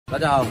大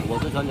家好，我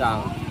是村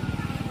长。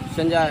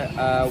现在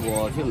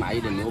我去买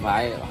一点牛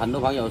排，很多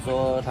朋友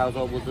说他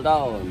说不知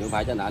道牛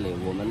排在哪里，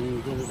我们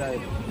就是在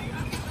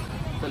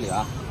这里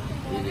啊，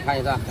你看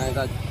一下，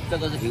这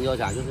个是停车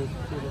场，就是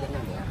这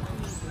样子。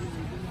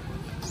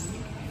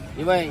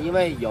因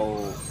为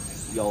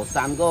有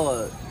3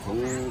个从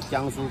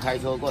江苏开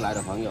车过来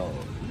的朋友，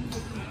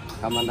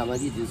他们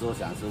一直说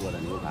想吃我的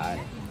牛排，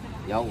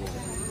然后我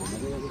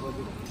们这个就过去。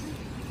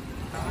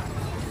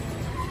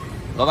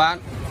老板。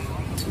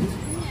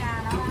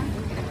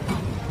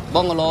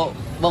 幫我攞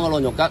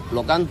肉筋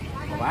6斤。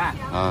好吧。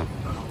啊。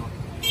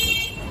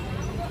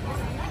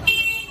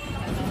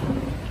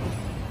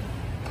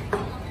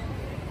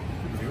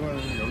如果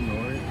有女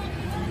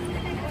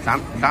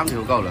三條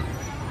夠啦。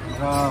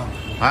啊。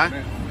嚇？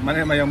咪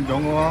你咪用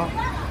種嘅喎。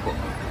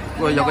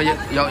喂，有個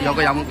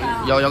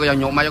人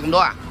肉咪有咁多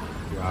啊？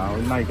有，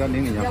咪而家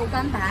年年有。有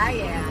斤排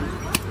嘢啊？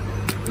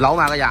扭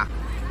埋個人。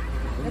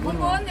你半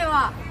碗啫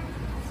喎，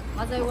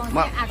我就往邊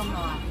壓咁耐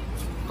啊？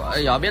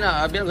 有邊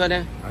啊？邊個呢？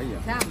哎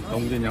呀，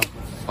凍先有。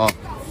哦。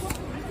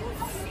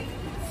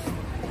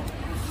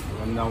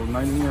還有那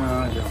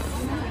啊，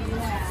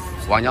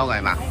黃油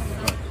雞嘛。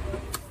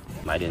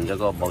買點這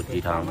個煲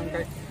雞湯，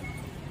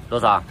多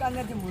少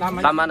？3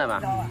蚊係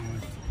嘛？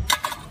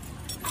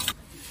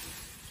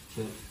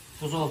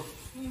叔叔，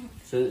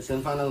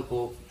先放那個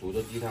鍋煮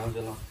的雞湯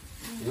先咯，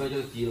因為這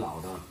個雞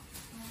老的，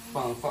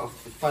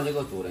放這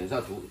個煮，等一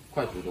下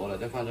快煮熟了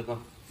再放這個。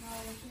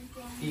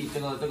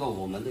這個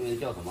我們這邊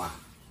叫什麼啊？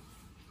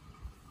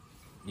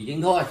 李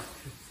丁thôi，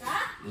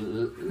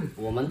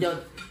我們叫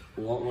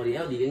我哋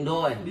叫李丁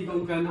thôi。立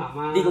功根好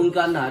嗎？立功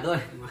根啊，對。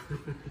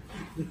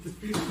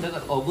那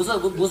個哦，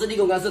不是立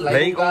功根，是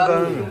雷公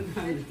根。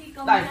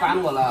帶翻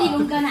我了。立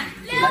功根啊？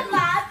六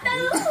麻豆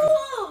腐。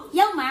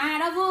有麻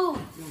豆腐。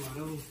有麻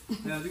豆腐，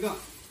还有这个，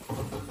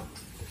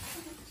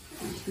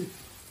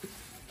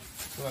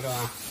是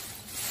吧？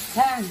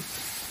看，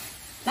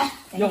來，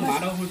有麻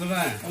豆腐是不是？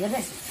這個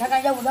看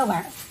看肉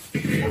丸，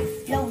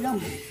肉。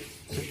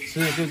 是，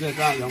对，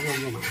这样肉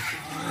麻。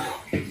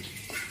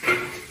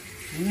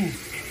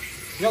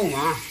肉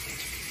麻，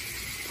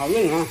好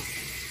嫩啊！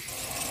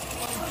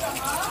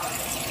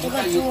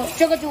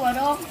這個豬耳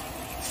朵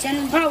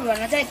先泡軟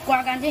了再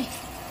刮乾淨。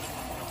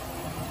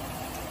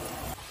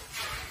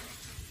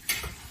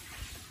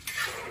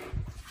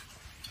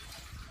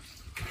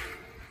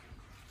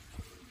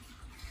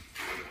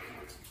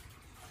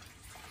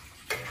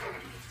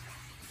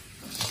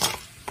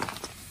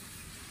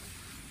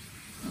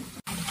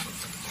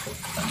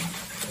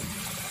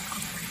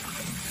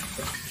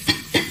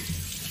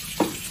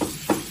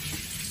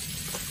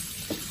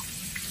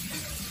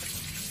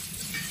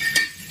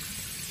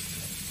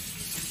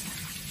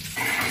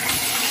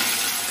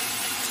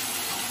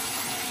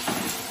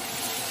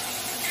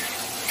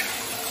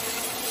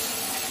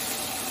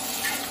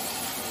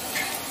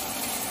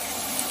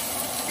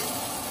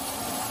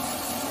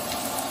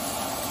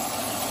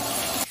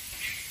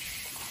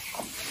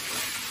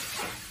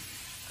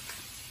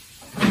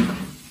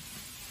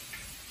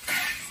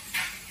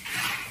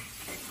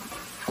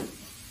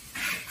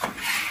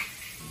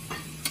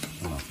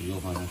 肉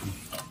放下去，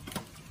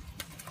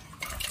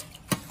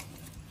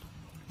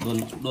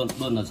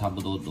炖的差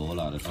不多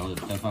了，然后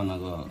再放那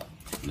个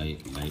雷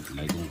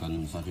公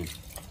根下去。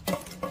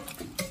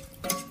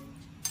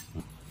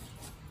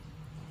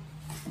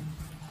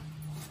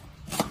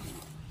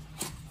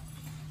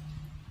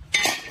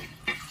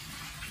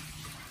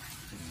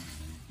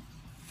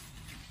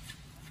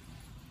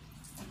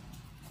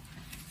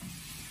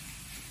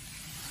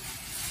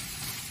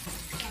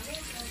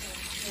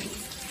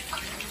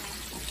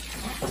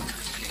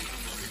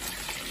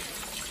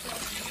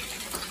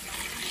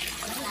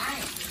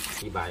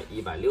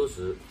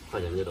160块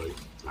钱就都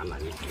满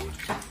一瓶了。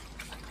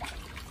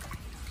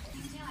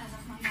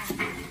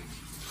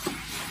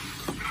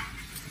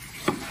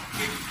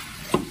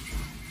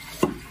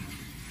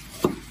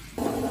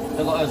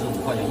这个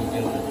25块钱一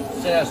斤，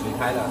现在水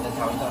开了，再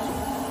焯一下水。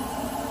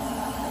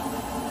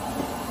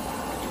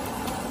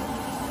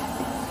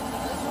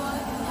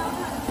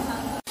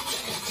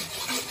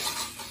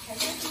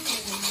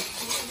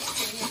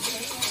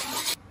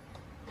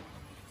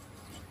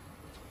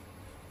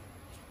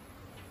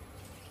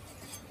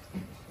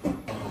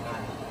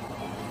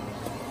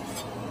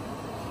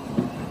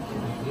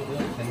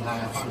放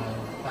了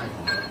袋子，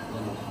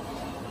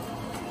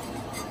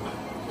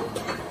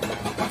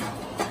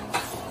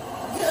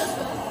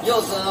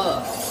柚子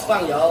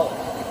放油，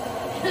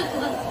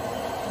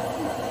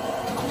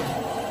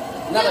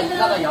那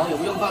个油也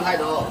不用放太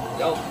多，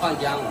要放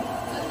姜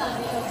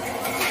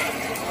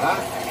啊，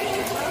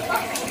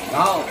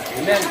然后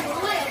里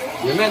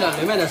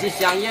面的是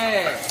香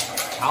叶、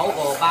草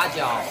果、八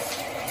角，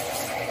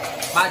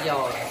八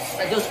角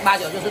就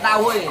是大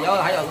烩，然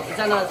后还有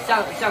像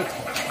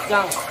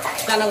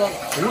那个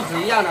胡子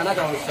一样的那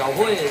种小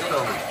烩这种。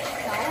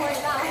小烩、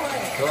大烩。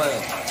对，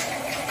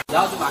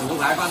然后就把牛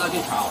排放上去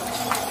炒。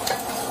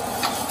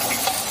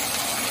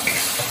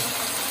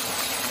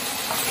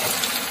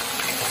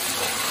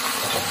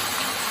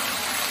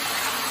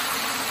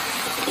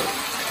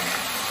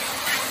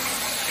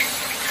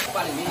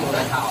饭里面有在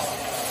炒。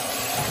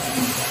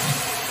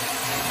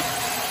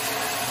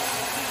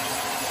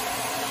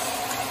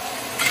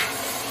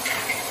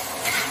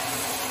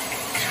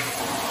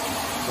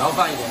然后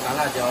放一点干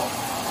辣椒。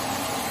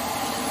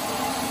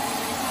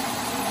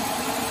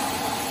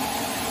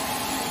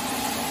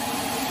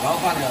然后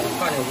放点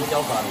胡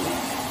椒粉。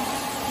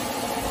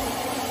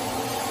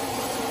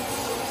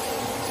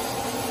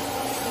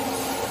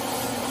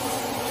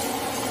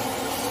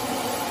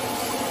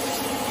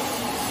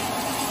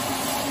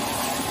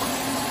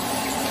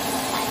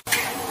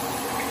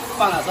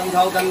放了生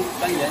抽跟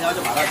盐，然后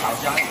就把它炒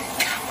香，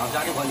炒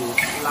香就可以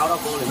捞到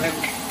锅里面，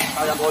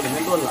倒下锅里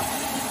面炖了。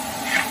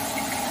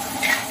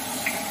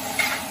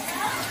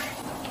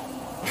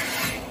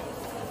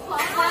我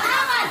妈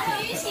妈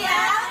吉祥。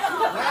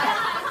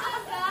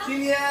今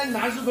天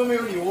男士都没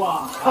有礼物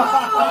啊！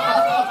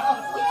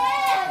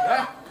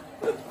来，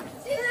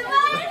请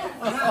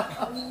问，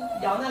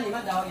咬那里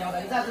面咬，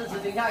等一下吃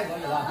青菜可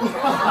以了。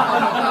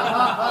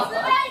姊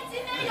妹，今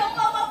天有宝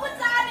宝不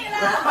扎你了。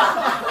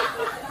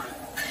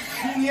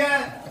今天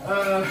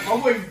逃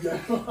过一劫。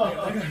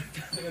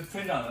这个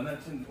村长的那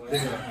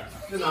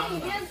是哪？里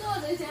面坐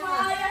着先。哎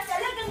呀，小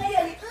亮哥哥有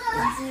一个。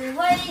只为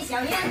小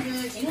燕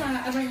子情啊，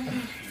不是，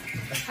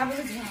他不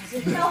是挺好，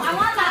是小黄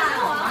瓜吧，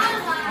黄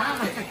瓜。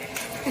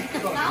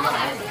然后来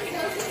顺球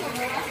是什么？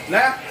来，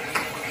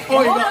抱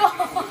一个。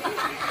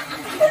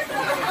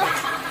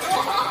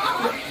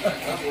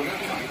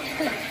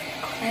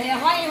哎呀，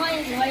欢迎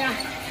几位呀！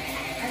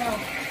还有，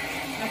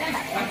马上打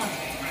电话。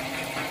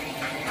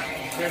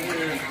这是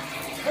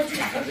过去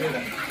拿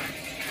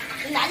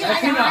就来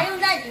讲，还用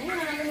在屏幕上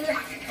是不是？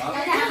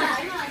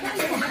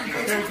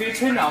这是给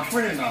村长夫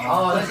人的哈。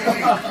哦，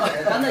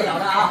真的有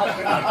的啊。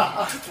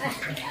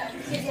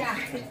谢谢啊。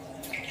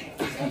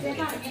先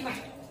放里面吧。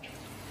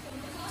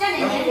加点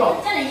盐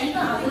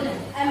更好吃。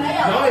哎，没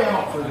有。调了也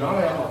好吃，调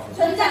了也好吃。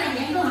村加点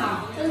盐更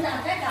好。村长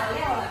在搞料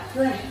了。对。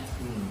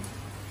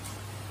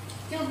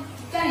就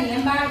加点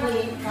盐巴可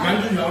以。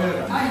原汁原味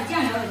的。找点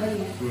酱油也可以。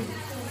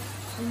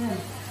是。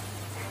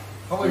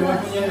他为什么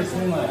中间是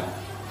松了呀？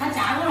它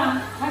炸过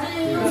了，它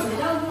是用水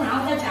豆腐，然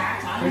后再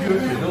炸。这就是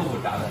水豆腐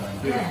炸的呢。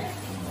对。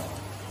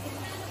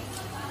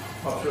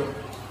好吃。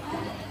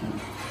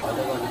把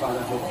这个放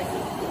上去。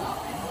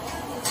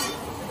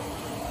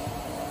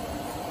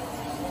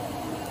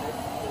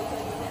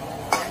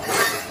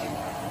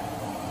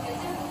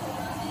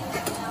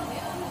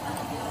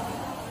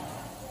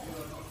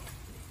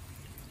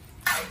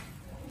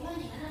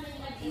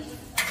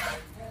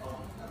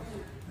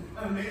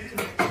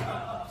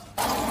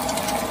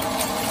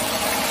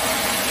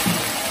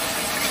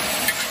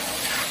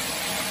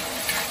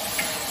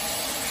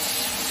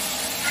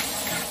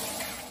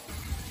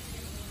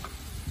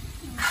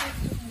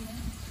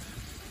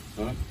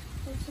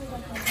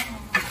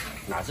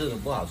哪次的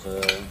不好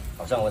吃？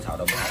好像我炒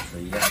的不好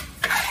吃一样。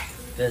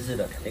这次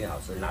的肯定好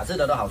吃，哪次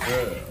的都好吃，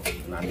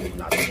哪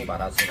次不把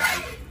它吃完？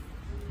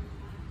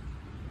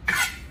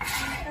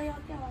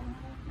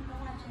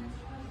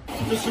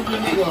这是不是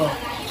那个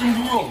珍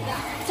珠肉？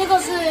这个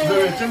是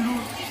对，珍珠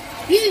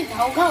芋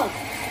头扣，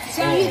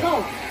香芋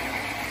扣。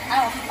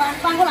哎，我们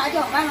翻过来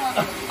就好看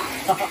了。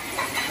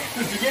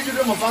就直接就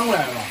这么翻过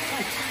来了，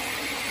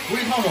不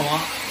会烫手吗？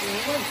不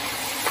会，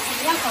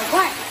只要烤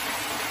快。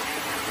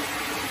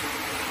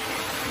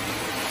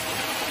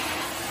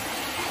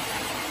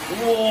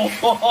哇！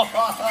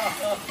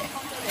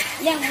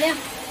亮不亮？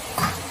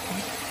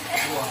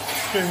哇，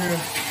这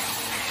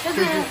是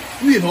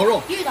芋头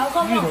肉，芋头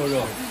扣肉。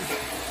肉。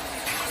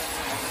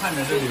看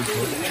着这里头，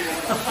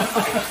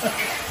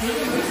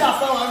下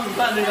3碗米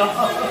饭这个。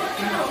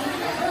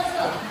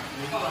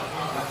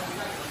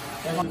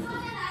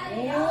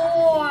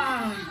哇！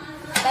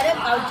来这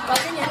搞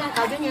今年了，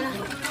搞今年了。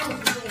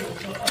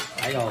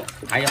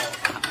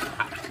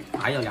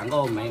还有2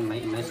个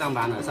没上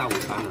班的，上午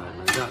班的，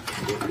等下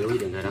留一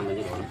点给他们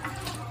就好了。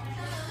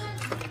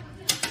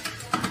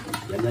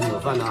人人有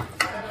份啊！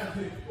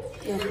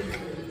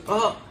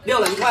哦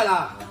，6人块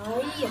了。哎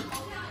呀，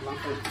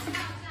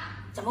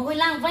怎么会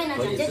浪费呢？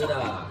可以吃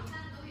的，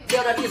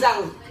掉在地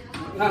上，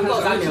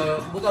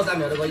不够3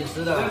秒都可以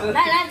吃的。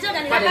来，这个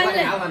你来搬这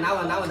里。拿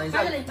碗，等一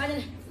下。搬这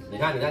里。你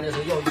看，就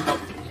是又一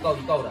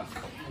够的。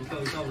一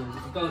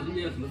够，今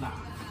天有什么打？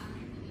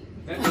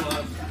来给我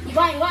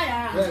1块的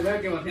啊。对，来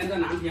给我添个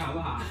难题好不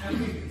好？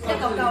这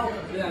狗狗。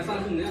对啊，上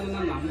次你那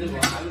难题我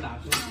还是拿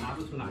不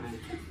出来。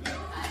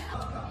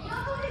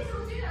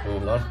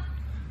来。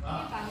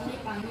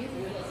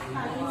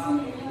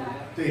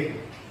对。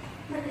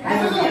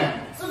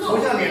头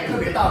像脸特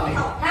别大那个。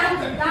当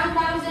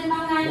先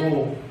帮开。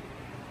哦。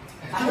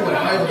就我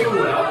来，就我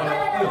来，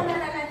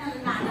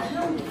哪能用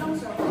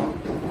手？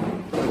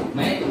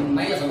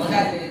没有什么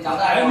菜可以招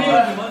待。没有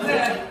什么菜，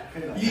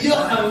已经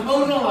很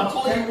丰盛了，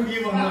超级无敌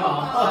丰盛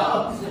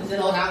了。先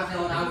喝汤。先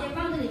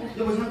放这里吧。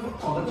要不先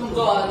找个凳子。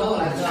坐过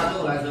来吃啊，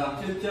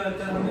叫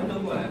他们都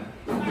过来。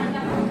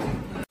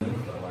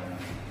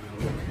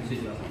谢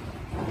谢。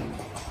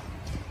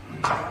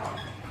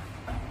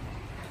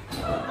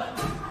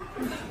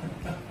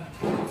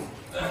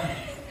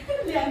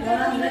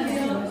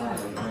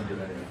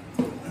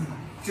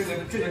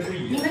这个是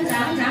你野们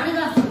尝一尝那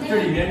个，这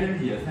里面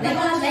是野菜。雷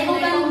公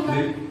根。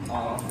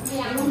啊，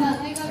凉的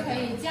那个可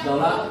以降火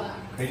的。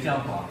可以降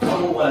火。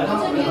晚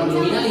上你那里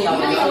有你那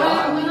有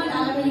啊？我吗？刚刚拿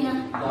的给你看。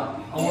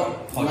哦，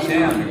好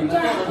鲜呀！这个。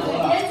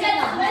人家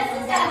的粉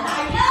丝想打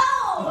肉。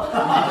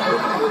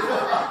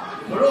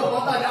我说我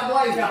帮大家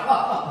端一下。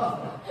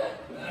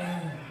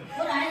我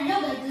来，你要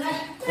给子来。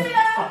对呀。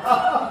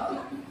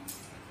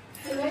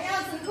你们要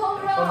吃控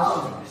肉，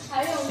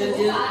还有先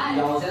牛排。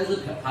有先是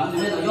旁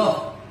边的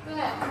肉。对。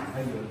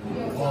有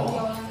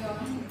了。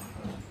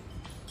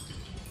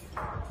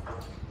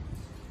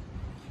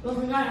多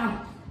吃点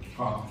啊。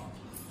好。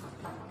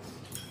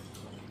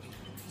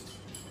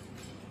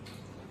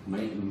没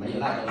有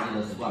辣椒鸡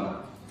的习惯吗？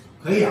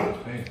可以啊，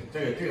可以。这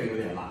个有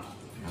点辣。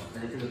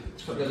哎，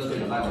这个是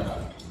有辣椒的。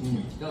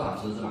这个好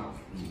吃是吧？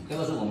这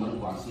个是我们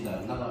广西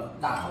的那个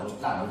大头猪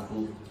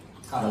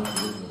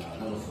子的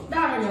那个笋。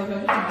大的有是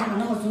哪有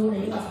那么粗的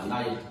一个？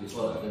那一个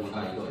这么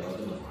大一个，然后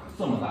这么长。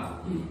这么大。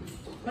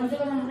跟这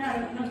个那么大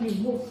那个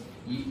礼物。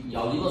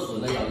咬一个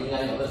笋呢，应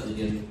该有个时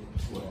间。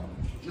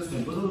那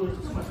笋不都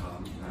这么长？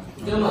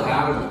这么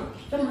长。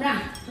这么大，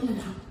这么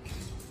长。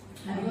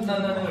那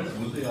个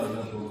竹子要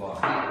多高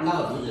啊？那个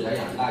竹子来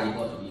养大一个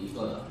的。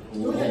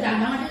竹子长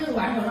长的就是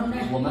碗手那么大。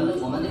我们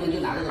这边就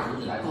拿这个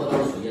竹子来做那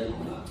个水烟筒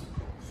的，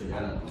水烟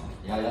筒，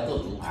要做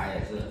竹排也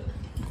是。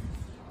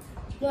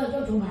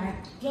做竹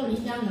排，做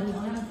漓江油条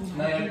那个竹排。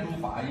那些猪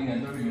扒应该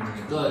都是用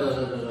这个。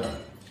对。